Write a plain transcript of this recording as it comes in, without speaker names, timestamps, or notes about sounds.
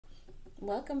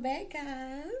Welcome back,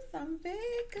 guys. I'm back.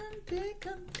 I'm back.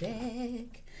 I'm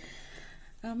back.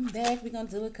 I'm back. We're gonna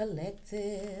do a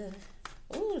collective.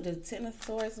 Ooh, the Ten of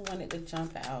Swords wanted to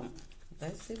jump out.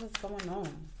 Let's see what's going on.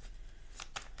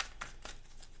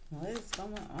 What is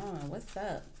going on? What's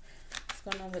up? What's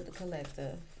going on with the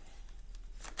collective?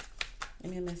 Give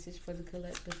me a message for the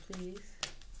collective, please.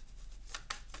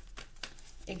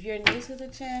 If you're new to the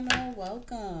channel,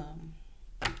 welcome.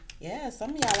 Yeah, some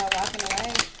of y'all are walking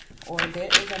away, or there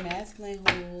is a masculine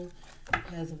who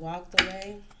has walked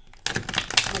away.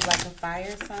 He's like a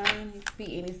fire sign. It could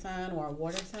be any sign, or a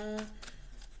water sign,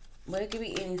 but it could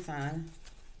be any sign.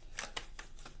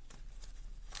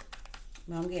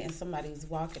 I'm getting somebody's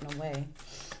walking away,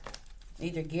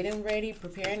 either getting ready,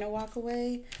 preparing to walk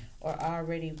away, or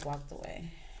already walked away.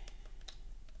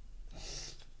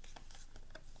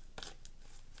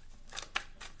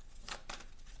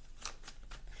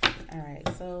 All right,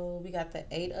 so we got the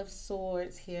Eight of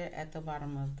Swords here at the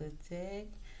bottom of the deck,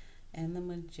 and the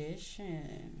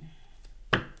Magician.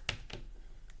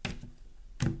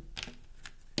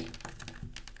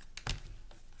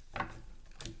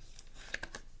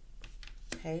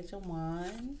 Page of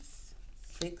Wands,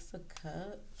 Six of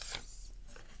Cups,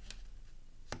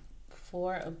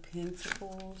 Four of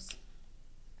Pentacles,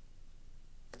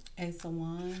 Ace of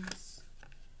Wands,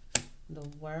 the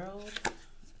World,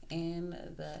 and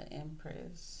the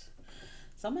Empress.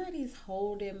 Somebody's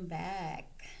holding back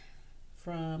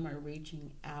from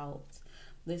reaching out.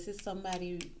 This is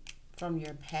somebody from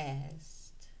your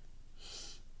past.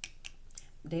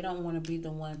 They don't want to be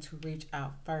the one to reach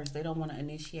out first. They don't want to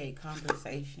initiate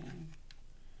conversation.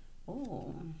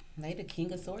 Oh, they the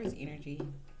King of Swords energy.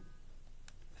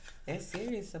 They're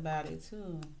serious about it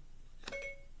too.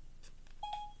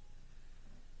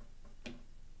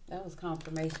 That was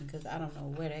confirmation, because I don't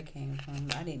know where that came from.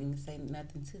 I didn't even say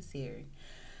nothing to Siri.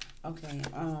 Okay,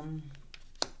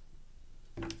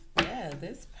 yeah,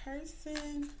 this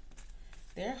person,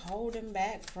 they're holding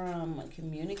back from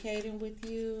communicating with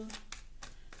you.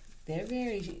 They're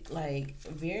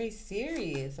very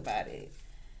serious about it.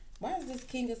 Why is this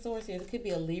King of Swords here? It could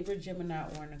be a Libra, Gemini,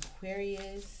 or an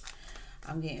Aquarius.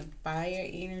 I'm getting fire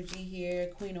energy here.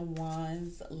 Queen of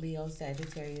Wands, Leo,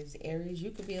 Sagittarius, Aries.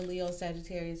 You could be a Leo,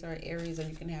 Sagittarius, or Aries, or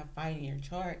you can have fire in your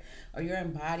chart, or you're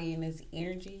embodying this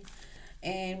energy.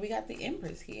 And we got the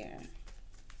Empress here.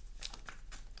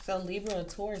 So Libra or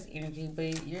Taurus energy,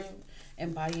 but you're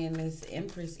embodying this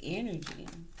Empress energy.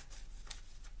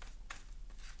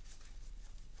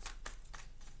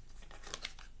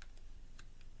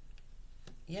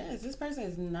 Yes, this person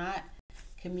is not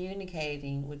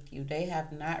communicating with you. They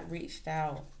have not reached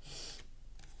out.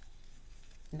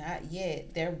 Not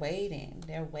yet. They're waiting.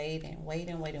 They're waiting. What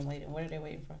are they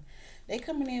waiting for? They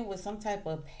coming in with some type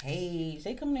of page.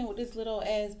 They coming in with this little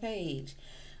ass page.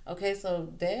 Okay,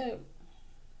 so they're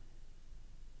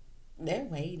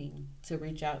waiting to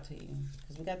reach out to you.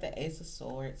 Because we got the Ace of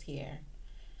Swords here.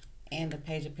 And the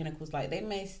Page of Pentacles. Like, they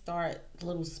may start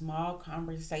little small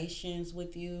conversations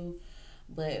with you.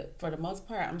 But for the most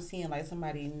part, I'm seeing like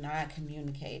somebody not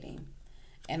communicating.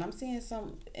 And I'm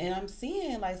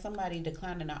seeing like somebody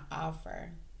declining an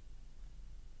offer.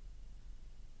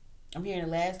 I'm hearing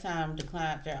last time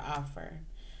declined their offer.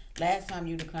 Last time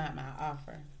you declined my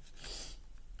offer.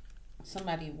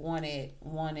 Somebody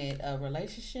wanted a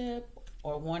relationship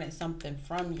or wanted something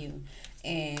from you,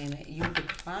 and you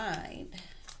declined.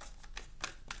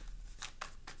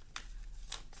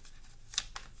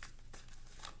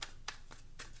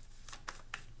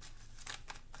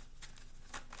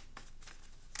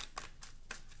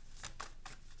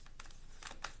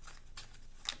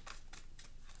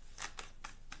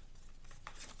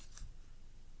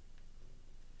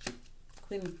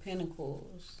 Queen of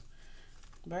Pentacles,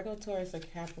 Virgo, Taurus, or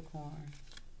Capricorn.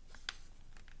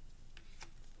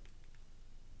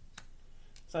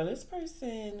 So this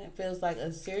person feels like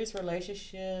a serious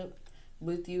relationship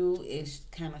with you is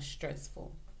kind of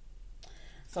stressful.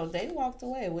 So they walked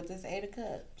away with this Eight of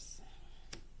Cups.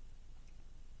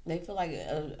 They feel like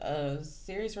a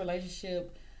serious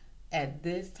relationship at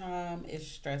this time is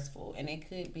stressful. And it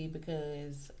could be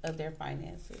because of their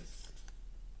finances.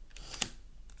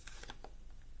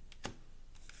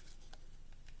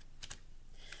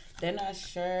 They're not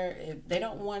sure if they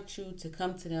don't want you to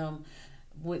come to them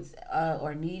with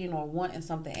or needing or wanting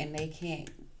something, and they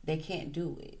can't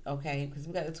do it. Okay, because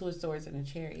we got the Two of Swords and the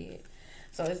Chariot,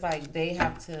 so it's like they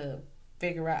have to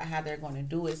figure out how they're going to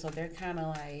do it. So they're kind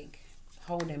of like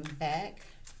holding back.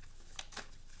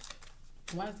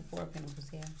 Why is the Four of Pentacles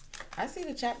here? I see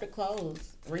the chapter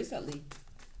close recently.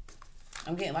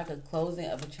 I'm getting like a closing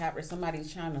of a chapter.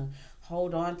 Somebody's trying to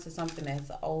hold on to something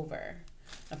that's over.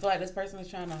 I feel like this person is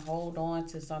trying to hold on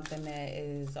to something that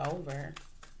is over.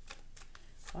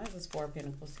 Why is this Four of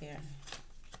Pentacles here?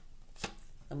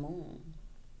 The Moon.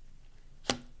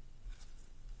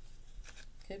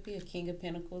 Could be a King of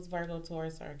Pentacles, Virgo,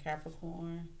 Taurus, or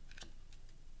Capricorn.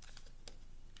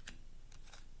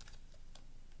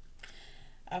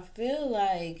 I feel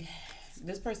like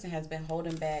this person has been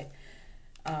holding back.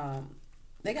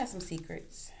 They got some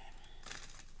secrets.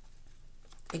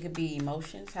 It could be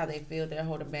emotions, how they feel. They're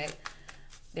holding back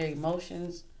their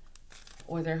emotions,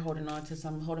 or they're holding on to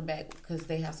some, holding back because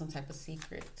they have some type of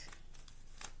secret.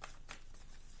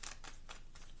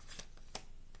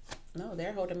 No,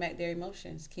 they're holding back their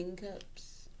emotions. King of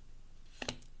Cups.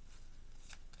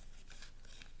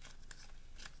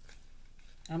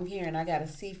 I'm hearing I gotta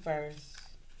see first.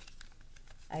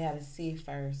 I gotta see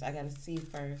first. I gotta see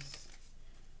first.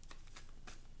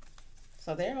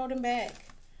 So they're holding back.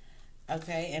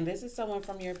 Okay, and this is someone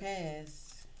from your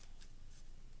past.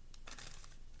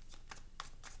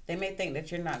 They may think that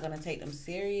you're not going to take them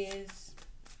serious.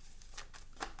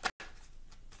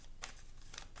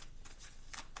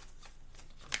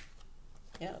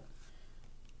 Yep.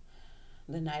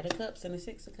 The Knight of Cups and the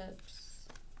Six of Cups.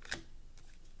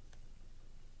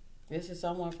 This is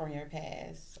someone from your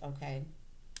past, okay?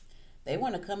 They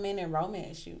want to come in and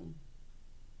romance you.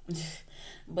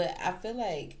 But I feel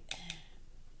like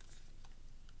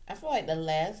the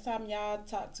last time y'all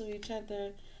talked to each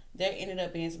other, there ended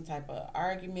up being some type of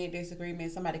argument,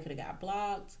 disagreement. Somebody could have got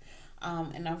blocked.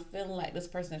 And I'm feeling like this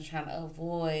person is trying to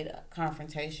avoid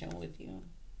confrontation with you.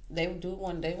 They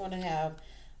want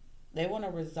to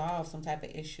resolve some type of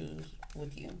issues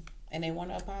with you. And they want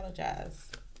to apologize.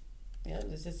 Yeah,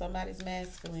 this is somebody's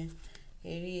masculine.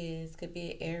 Here it is. Could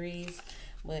be an Aries.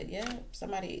 But yeah,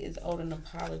 somebody is owed an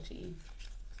apology.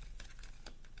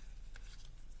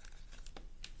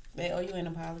 They owe you an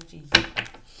apology.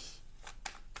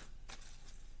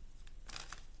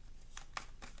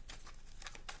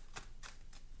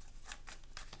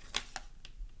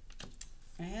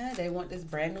 Yeah, they want this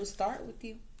brand new start with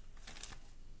you.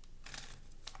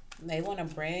 They want a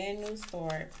brand new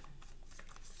start.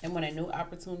 They want a new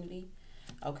opportunity.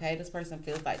 Okay, this person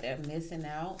feels like they're missing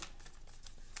out.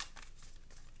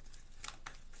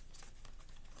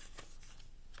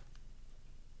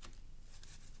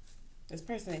 This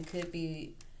person could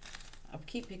be, I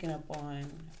keep picking up on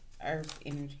earth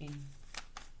energy.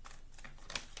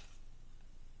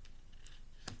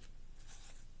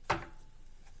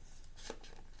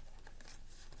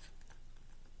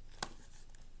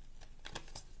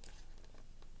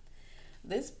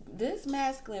 This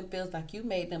masculine feels like you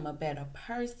made them a better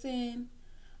person.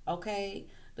 Okay?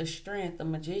 The Strength, the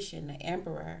Magician, the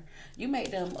Emperor. You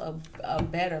made them a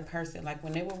better person. Like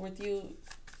when they were with you,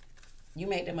 you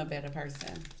made them a better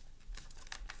person.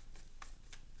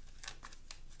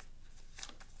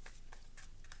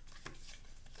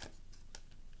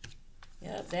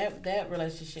 Yep, that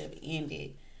relationship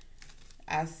ended.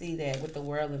 I see that with the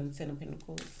World and the Ten of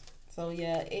Pentacles. So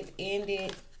yeah, it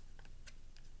ended.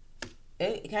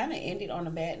 It kind of ended on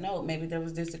a bad note. Maybe there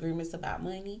was disagreements about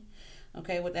money.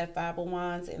 Okay, with that Five of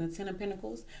Wands and the Ten of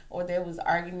Pentacles. Or there was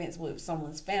arguments with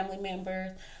someone's family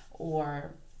members.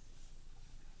 Or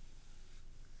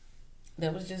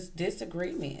there was just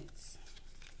disagreements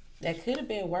that could have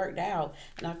been worked out.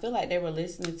 And I feel like they were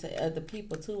listening to other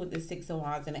people too with the Six of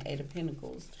Wands and the Eight of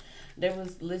Pentacles. They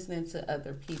was listening to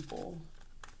other people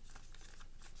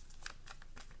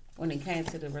when it came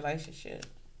to the relationship.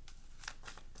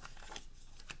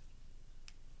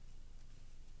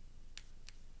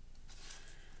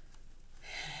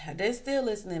 They're still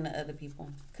listening to other people.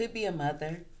 Could be a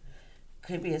mother.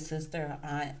 Could be a sister or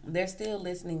aunt. They're still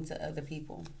listening to other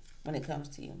people when it comes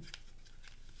to you.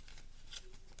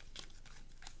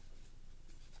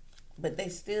 But they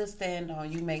still stand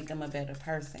on you made them a better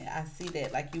person. I see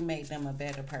that, like you made them a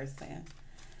better person.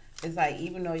 It's like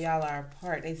even though y'all are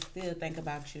apart, they still think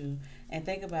about you. And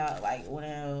think about like,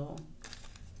 well,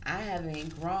 I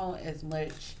haven't grown as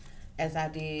much as I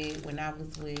did when I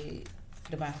was with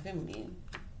Divine Feminine.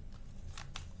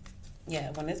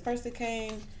 Yeah, when this person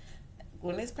came,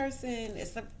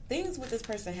 some things with this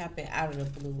person happened out of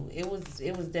the blue. It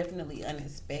was definitely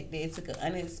unexpected. It took an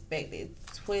unexpected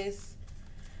twist.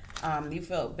 You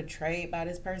felt betrayed by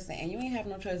this person, and you ain't have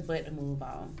no choice but to move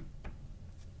on.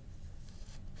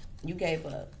 You gave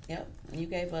up. Yep, you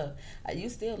gave up. You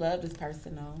still love this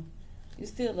person, though. You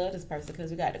still love this person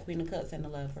because you got the Queen of Cups and the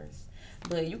Lovers.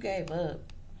 But you gave up.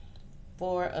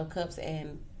 Four of Cups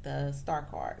and the Star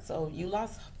card. So you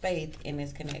lost faith in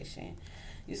this connection.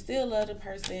 You still love the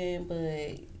person,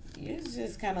 but you're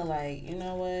just kind of like, you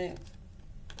know what?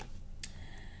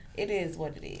 It is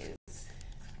what it is.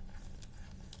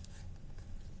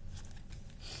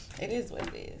 It is what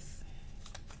it is.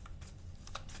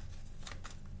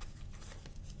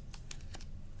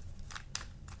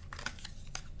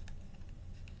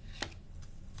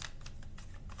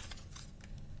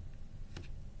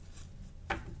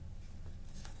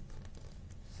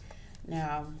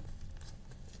 Now,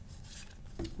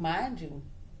 mind you,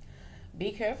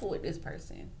 be careful with this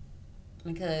person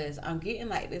because I'm getting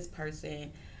like this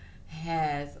person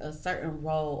has a certain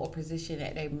role or position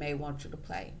that they may want you to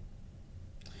play.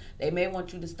 They may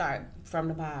want you to start from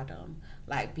the bottom,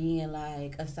 like being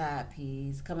like a side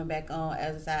piece, coming back on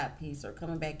as a side piece, or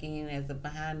coming back in as a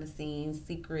behind the scenes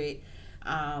secret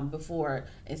before,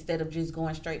 instead of just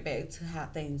going straight back to how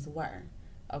things were.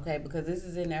 Okay, because this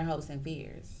is in their hopes and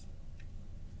fears.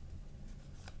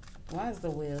 Why is the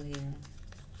wheel here?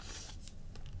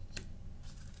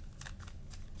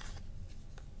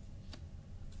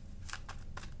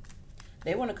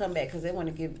 They want to come back because they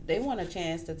want a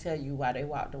chance to tell you why they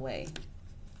walked away.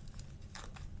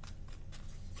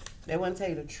 They want to tell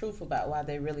you the truth about why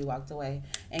they really walked away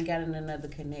and got in another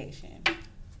connection.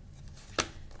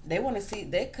 They want to see,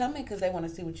 they're coming because they want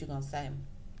to see what you're going to say.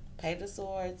 Page of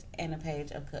Swords and a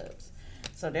Page of Cups.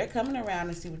 So they're coming around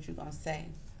to see what you're going to say.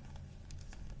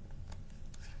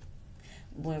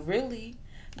 When really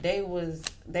they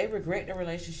regret the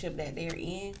relationship that they're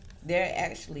in. They're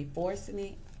actually forcing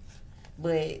it.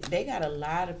 But they got a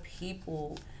lot of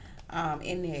people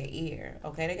in their ear,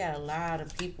 okay? They got a lot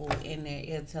of people in their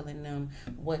ear telling them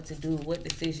what to do, what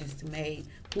decisions to make,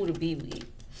 who to be with.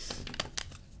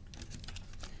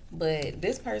 But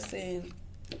this person,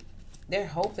 they're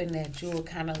hoping that you'll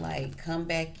kind of like come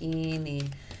back in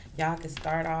and y'all can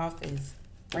start off as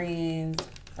friends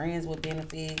with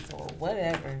benefits or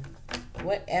whatever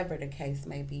the case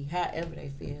may be, however they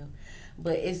feel.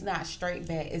 But it's not straight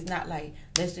back. It's not like,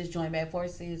 let's just join back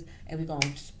forces and we're going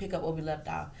to pick up where we left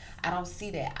off. I don't see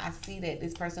that. I see that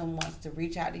this person wants to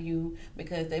reach out to you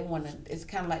because they want to, it's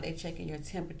kind of like they're checking your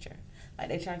temperature. Like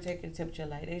they're trying to check your temperature.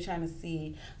 Like they're trying to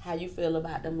see how you feel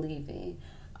about them leaving.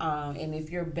 And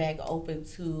if you're back open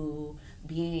to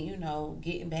being,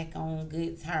 getting back on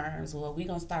good terms, or we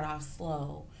going to start off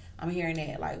slow. I'm hearing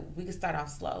that. Like, we can start off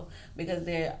slow because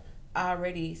they're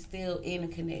already still in a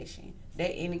connection. They're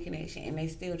in a connection and they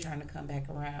still trying to come back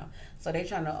around. So they're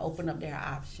trying to open up their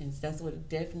options. That's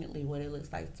definitely what it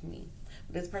looks like to me.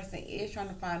 But this person is trying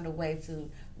to find a way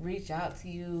to reach out to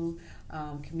you,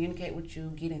 communicate with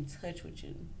you, get in touch with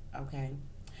you. Okay.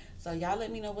 So y'all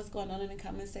let me know what's going on in the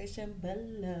comment section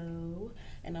below.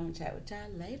 And I'm going to chat with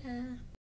y'all later.